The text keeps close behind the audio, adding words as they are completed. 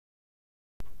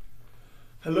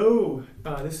Hello,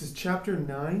 this is chapter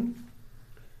 9,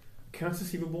 accounts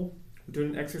receivable. We're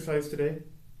doing an exercise today.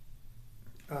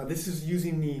 This is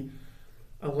using the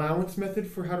allowance method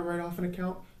for how to write off an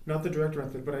account, not the direct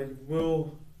method, but I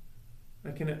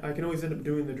can always end up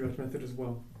doing the direct method as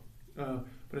well. But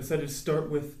I decided to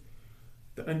start with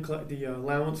the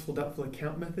allowance full doubtful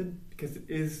account method because it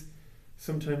is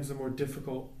sometimes a more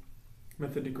difficult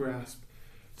method to grasp.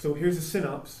 So here's a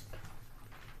synopsis.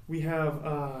 We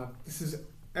have, this is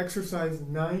exercise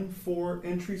 9.4,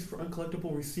 entries for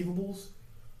uncollectible receivables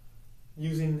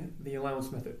using the allowance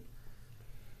method.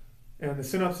 And the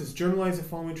synopsis is journalize the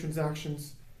following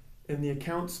transactions in the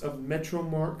accounts of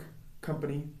Metromark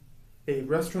Company, a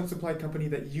restaurant supply company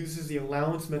that uses the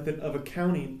allowance method of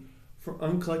accounting for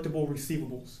uncollectible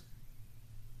receivables.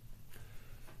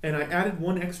 And I added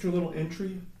one extra little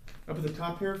entry up at the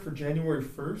top here for January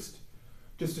 1st,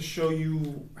 just to show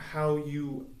you how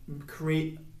you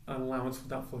create an allowance for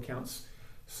doubtful accounts.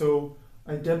 So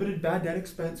I debited bad debt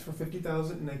expense for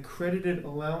 $50,000 and I credited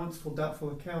allowance for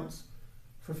doubtful accounts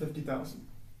for $50,000.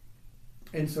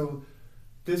 And so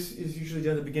this is usually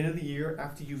done at the beginning of the year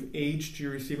after you've aged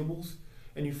your receivables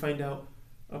and you find out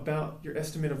about your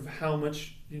estimate of how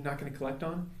much you're not going to collect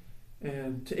on.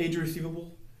 And to age a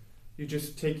receivable, you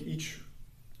just take each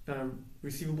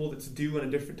receivable that's due in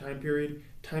a different time period,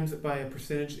 times it by a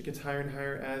percentage that gets higher and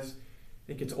higher as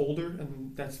it gets older,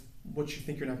 and that's what you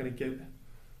think you're not going to get.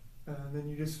 And then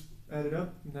you just add it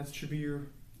up, and that should be your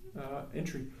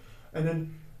entry. And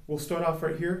then we'll start off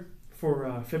right here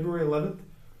for February 11th.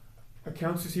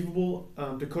 Accounts receivable,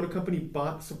 Dakota Company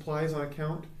bought supplies on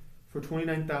account for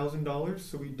 $29,000.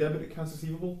 So we debit accounts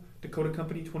receivable, Dakota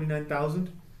Company $29,000,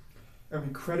 and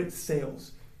we credit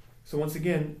sales. So once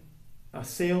again, a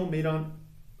sale made on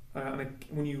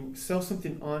when you sell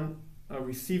something on a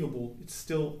receivable, it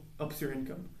still ups your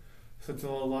income. So it's a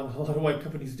lot of why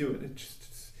companies do it. It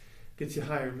just gets you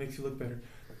higher, makes you look better.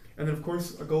 And then of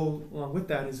course, a goal along with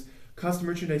that is cost of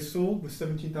merchandise sold was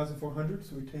 $17,400.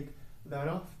 So we take that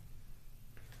off.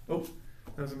 Oh,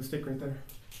 that was a mistake right there.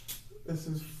 This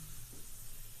is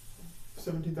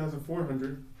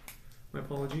 $17,400. My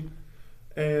apology.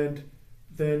 And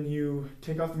then you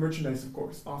take off the merchandise, of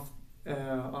course, off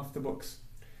the books.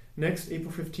 Next,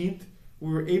 April 15th,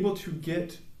 we were able to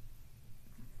get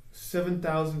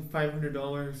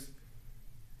 $7,500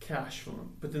 cash from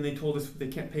them, but then they told us they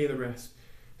can't pay the rest.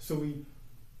 So we,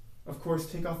 of course,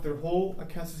 take off their whole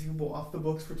accounts receivable off the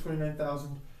books for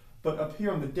 $29,000, but up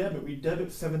here on the debit, we debit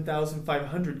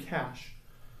 $7,500 cash.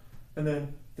 And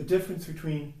then the difference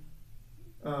between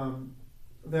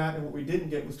that and what we didn't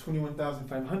get was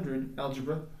 $21,500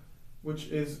 algebra, which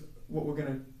is what we're going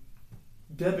to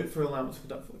debit for allowance for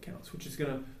doubtful accounts, which is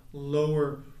going to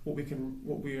lower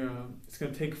it's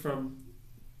going to take from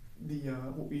the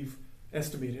what we've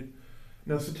estimated.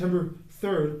 Now September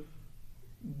 3rd,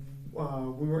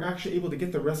 we were actually able to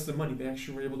get the rest of the money. They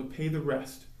actually were able to pay the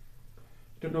rest.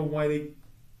 Don't know why they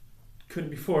couldn't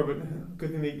before, but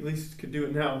good thing they at least could do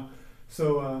it now.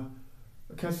 So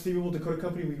accounts receivable, Dakota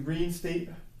Company, we reinstate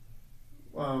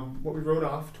what we wrote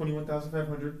off,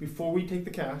 $21,500, before we take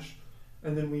the cash,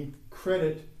 and then we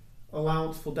credit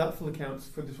allowance for doubtful accounts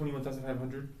for the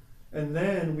 $21,500, and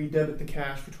then we debit the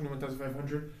cash for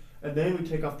 $21,500, and then we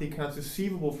take off the accounts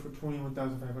receivable for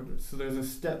 $21,500. So there's a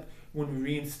step when we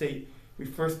reinstate. We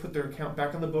first put their account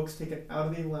back on the books, take it out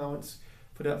of the allowance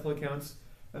for doubtful accounts,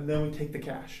 and then we take the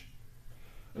cash.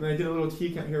 And I did a little T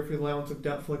account here for the allowance of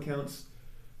doubtful accounts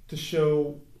to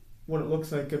show what it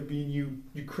looks like of being you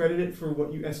credit it for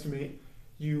what you estimate,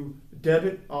 you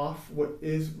debit off what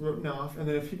is written off, and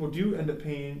then if people do end up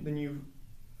paying, then you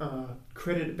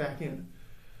credit it back in.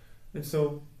 And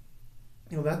so,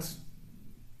 that's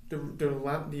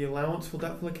the allowance for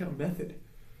doubtful account method.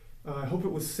 I hope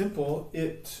it was simple.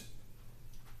 It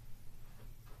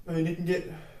can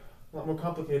get a lot more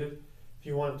complicated if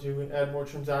you want to add more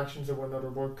transactions or whatnot,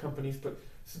 or more companies, but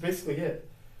this is basically it.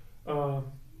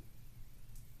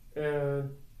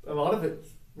 And a lot of it,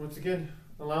 once again,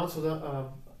 allowance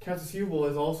for accounts receivable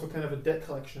is also kind of a debt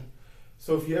collection.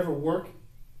 So if you ever work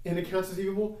in accounts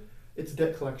receivable, it's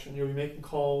debt collection. You'll be making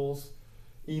calls,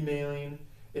 emailing.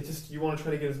 It's just you want to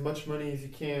try to get as much money as you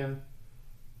can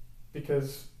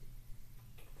because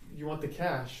you want the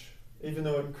cash. Even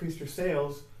though it increased your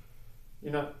sales,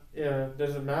 you're not. It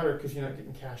doesn't matter because you're not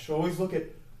getting cash. So always look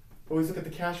at the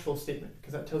cash flow statement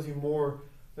because that tells you more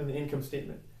than the income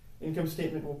statement. Income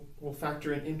statement will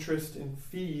factor in interest and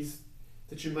fees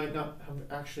that you might not have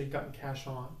actually gotten cash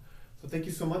on. So thank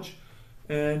you so much,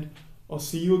 and I'll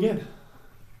see you again.